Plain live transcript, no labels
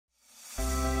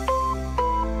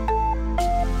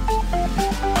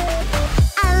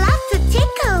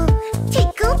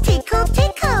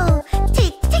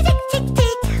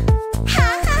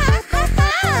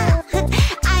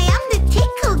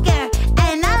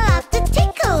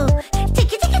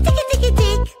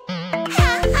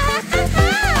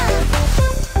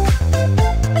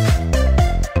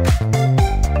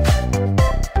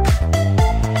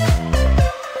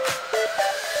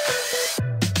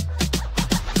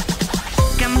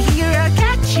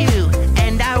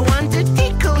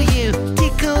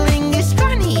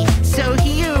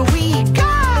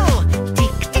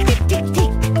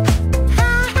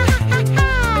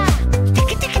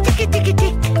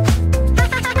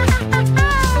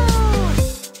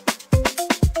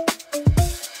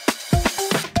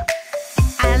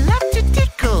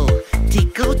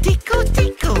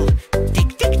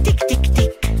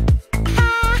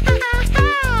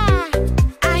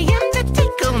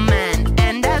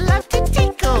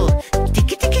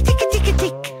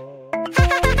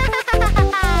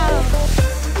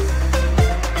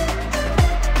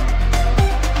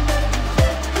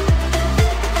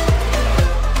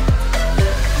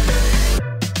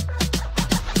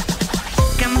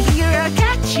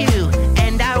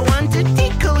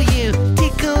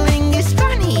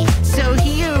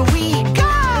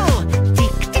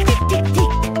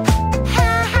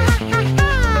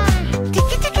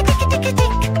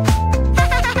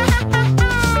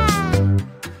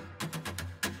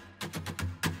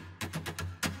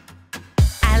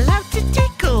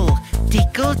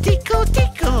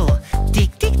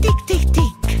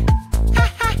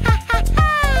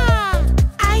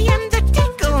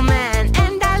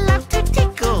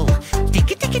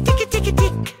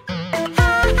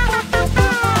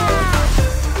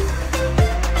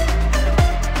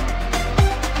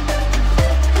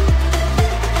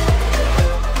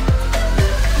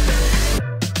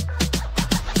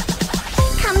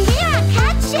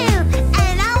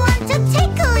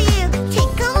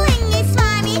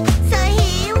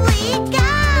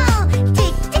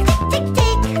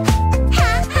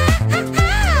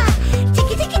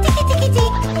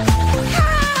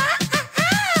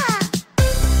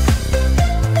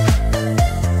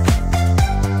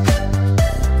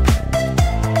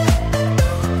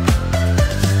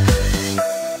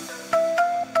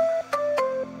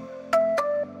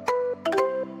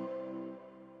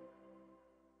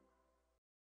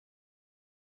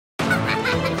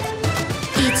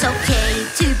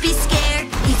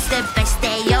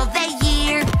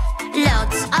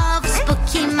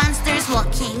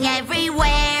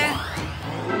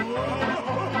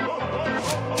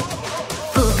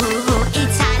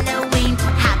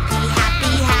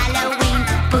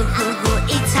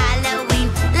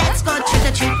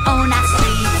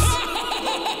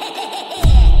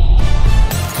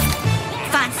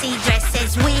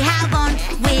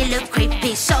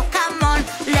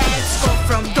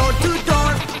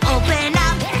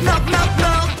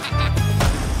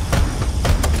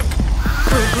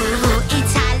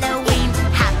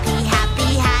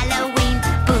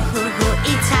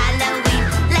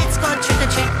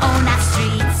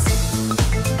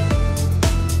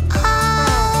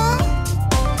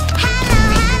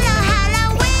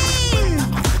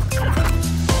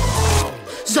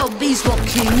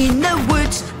Walking in the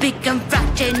woods, big and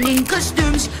frightening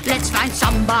costumes. Let's find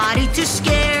somebody to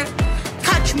scare.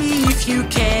 Catch me if you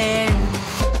can.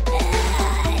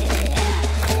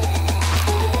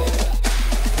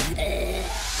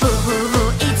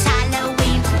 Boo-hoo-hoo, it's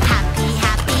Halloween. Happy,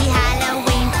 happy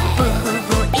Halloween.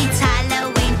 Boo-hoo-hoo, it's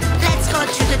Halloween. Let's go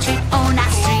trick-or-treat on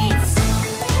our streets.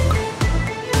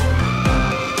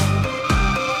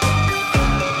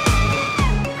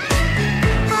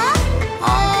 Huh?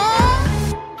 Oh!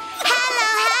 Hello,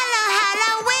 hello,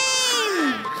 Halloween!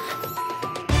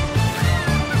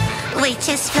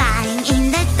 Witches flying in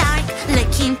the dark,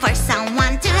 looking for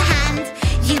someone to hand.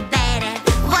 You better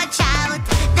watch out,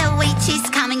 the witch is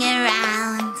coming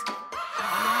around.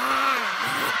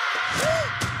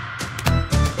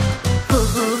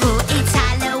 Boo-hoo-hoo, it's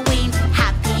Halloween.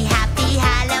 Happy, happy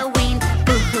Halloween.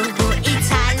 Boo-hoo-hoo, it's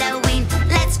Halloween.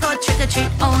 Let's go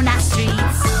trick-or-treat on our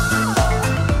streets.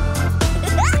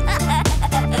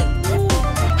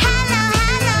 Hello,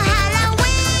 hello,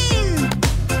 Halloween!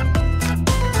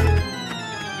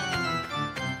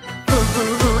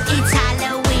 Boo-hoo-hoo, it's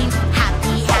Halloween.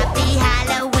 Happy, happy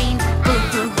Halloween.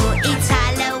 Boo-hoo-hoo, it's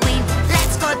Halloween.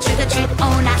 Let's go trick-or-treat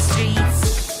on our streets.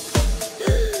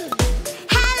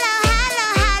 Hello, hello,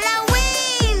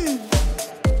 Halloween!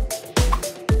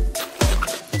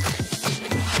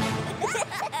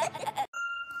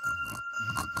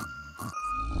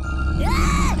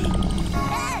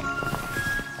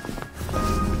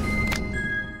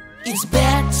 It's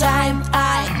bedtime,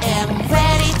 I am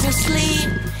ready to sleep.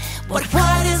 But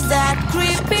what is that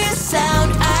creepy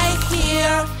sound I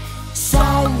hear?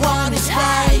 Someone is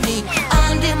hiding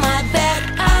under my bed.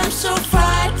 I'm so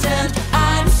frightened,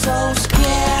 I'm so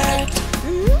scared.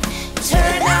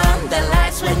 Turn on the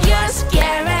lights when you're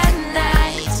scared at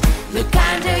night. Look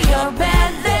under your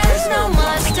bed, there's no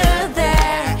monster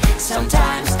there.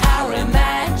 Sometimes our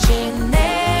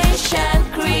imagination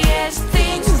creates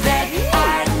things that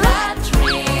are not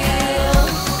real.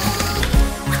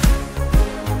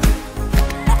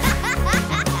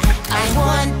 I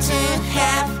want to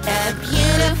have a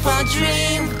beautiful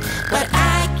dream, but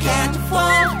I can't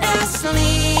fall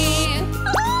asleep.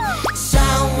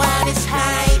 Someone is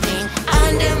hiding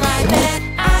under my bed.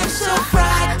 I'm so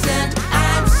frightened,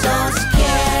 I'm so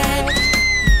scared.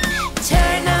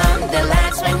 Turn on the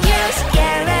lights when you're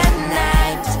scared at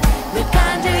night. Look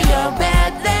under your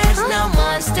bed, there's no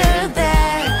monster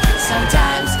there.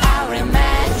 Sometimes our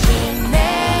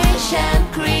imagination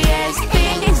creates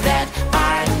things that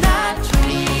are not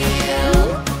real.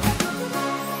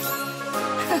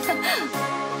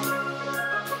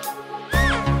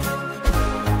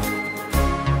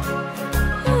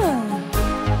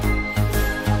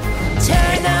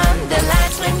 Turn on the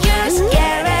lights when you're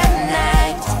scared at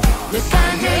night. Look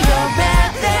under your bed,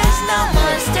 there's no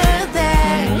monster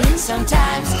there.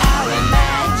 Sometimes our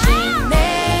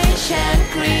imagination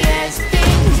creates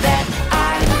things that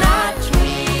are not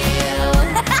real.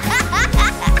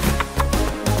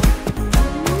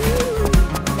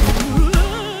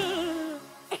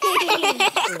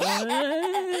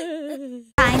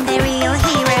 Find the real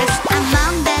heroes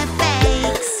among the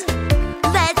fakes.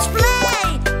 Let's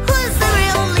play! Who's the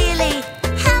real Lily?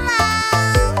 Hello!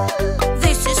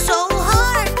 This is so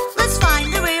hard. Let's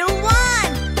find the real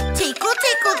one. Tickle,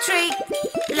 tickle, trick.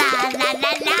 La, la,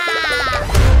 la, la.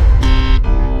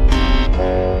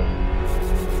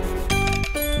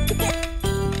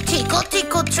 Tickle,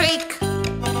 tickle, trick.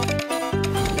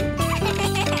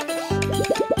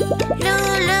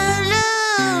 Loo, loo,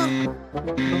 loo.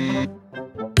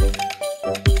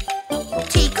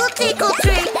 Tickle, tickle,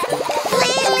 trick.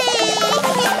 Lily.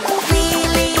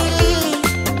 Lily, Lily.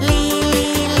 Lily,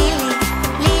 Lily.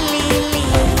 Lily, Lily.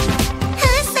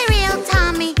 Who's the real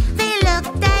Tommy? They look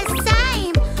the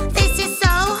same. This is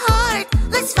so hard.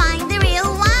 Let's find the real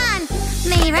one.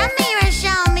 Mirror, mirror,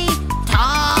 show me.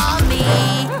 Tommy.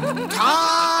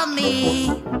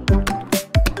 Tommy.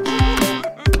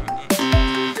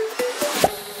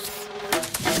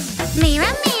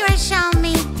 Mirror, mirror, show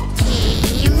me.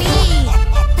 Timmy.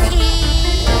 Timmy.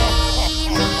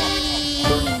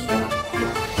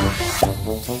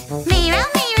 Mirror,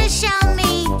 mirror, show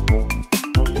me.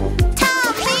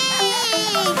 Tommy.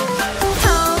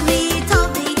 Tommy,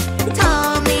 Tommy,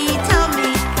 Tommy,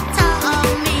 Tommy,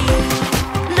 Tommy.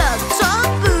 Lots of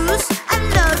booze and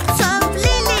lots of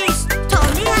lilies.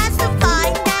 Tommy has to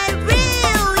find the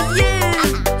real you.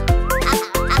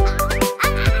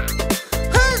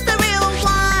 Who's the real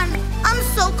one? I'm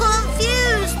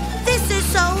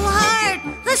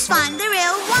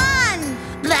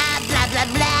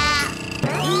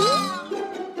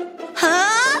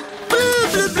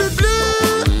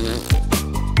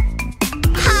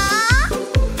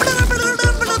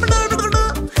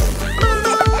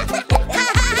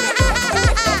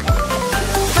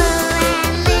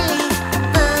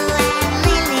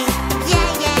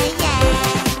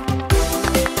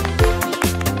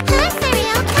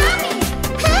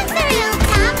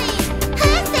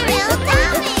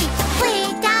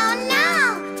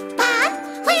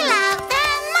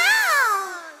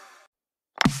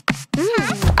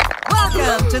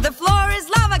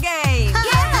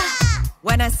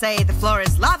floor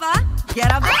is lava,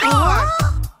 get off the floor.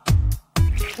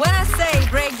 When I say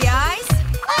break the ice,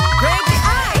 break the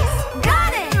ice.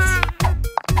 Got it!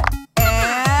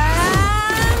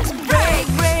 And break,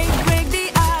 break, break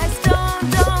the ice. Don't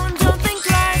think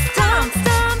twice. Stomp,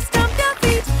 stomp, stomp your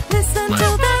feet. Listen to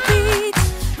the beat.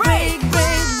 Break,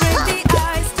 break, break the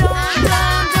ice. Don't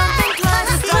think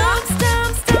twice. Stomp,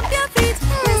 stomp, stomp your feet.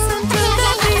 Listen to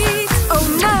the beat. Oh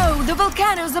no, the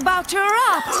volcano's about to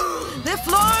erupt. The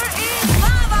floor is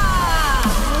lava.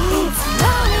 It's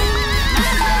flowing.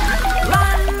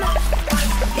 Run.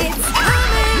 It's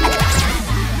coming.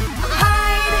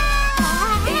 Hide.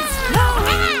 It's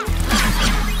flowing.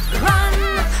 Run.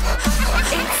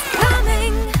 It's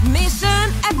coming. Mission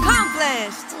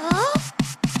accomplished.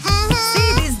 See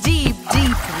this deep,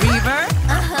 deep river?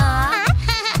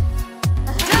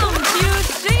 Don't you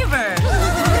shiver.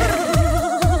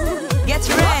 Get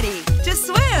ready to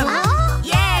swim.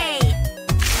 Yay!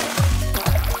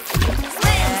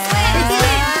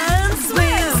 And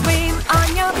swim, swim on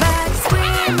your back,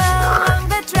 swim along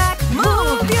the track.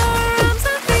 Move your arms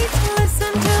and feet,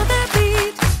 listen to the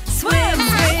beat. Swim,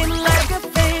 swim like a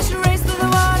fish, race through the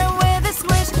water with a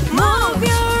swish. Move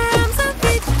your arms and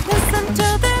feet, listen to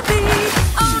the beat.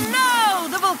 Oh no,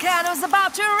 the volcano's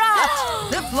about to erupt.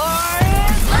 The floor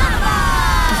is lava.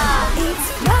 It's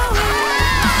flowing.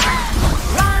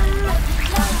 Run.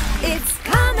 It's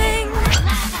coming.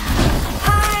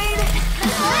 Hide.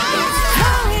 It's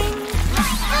flowing.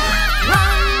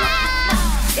 Run.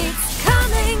 It's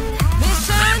coming.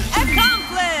 Mission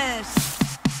accomplished.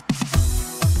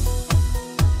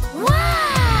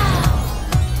 Wow!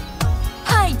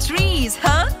 High trees,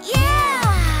 huh? Yeah!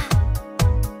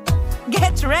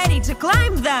 Get ready to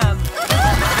climb them.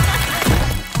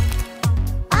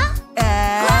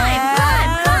 Climb,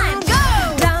 climb, climb, go!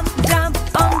 Jump, jump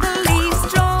on the leaves,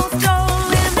 stroll,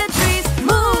 stroll in the trees.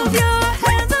 Move your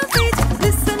hands and feet,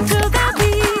 listen to the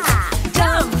beat.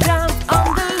 Jump, jump on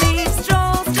the leaves,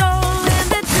 stroll, stroll in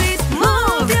the trees.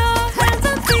 Move your hands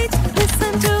and feet,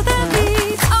 listen to the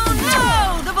beat. Oh no,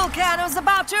 the volcano's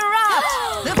about to erupt.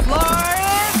 The floor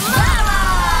is lava.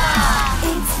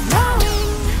 It's flowing.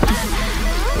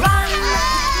 Run.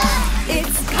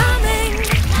 It's coming.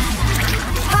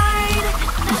 Hide.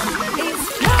 It's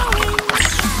flowing.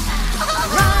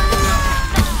 Run.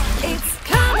 It's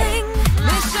coming.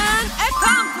 Mission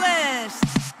accomplished.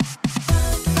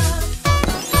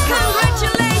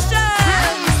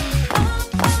 Congratulations!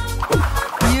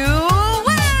 You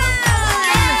win!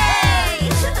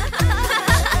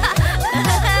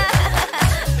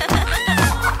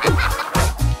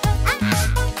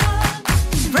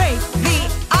 Break the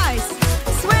ice,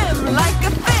 swim like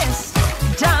a fish,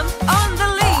 jump on the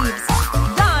leaves,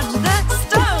 dodge the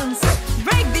stones.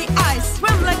 Break the ice,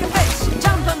 swim like a fish,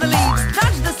 jump on the leaves,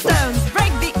 dodge the stones.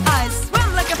 Break the ice,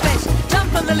 swim like a fish,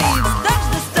 jump on the leaves,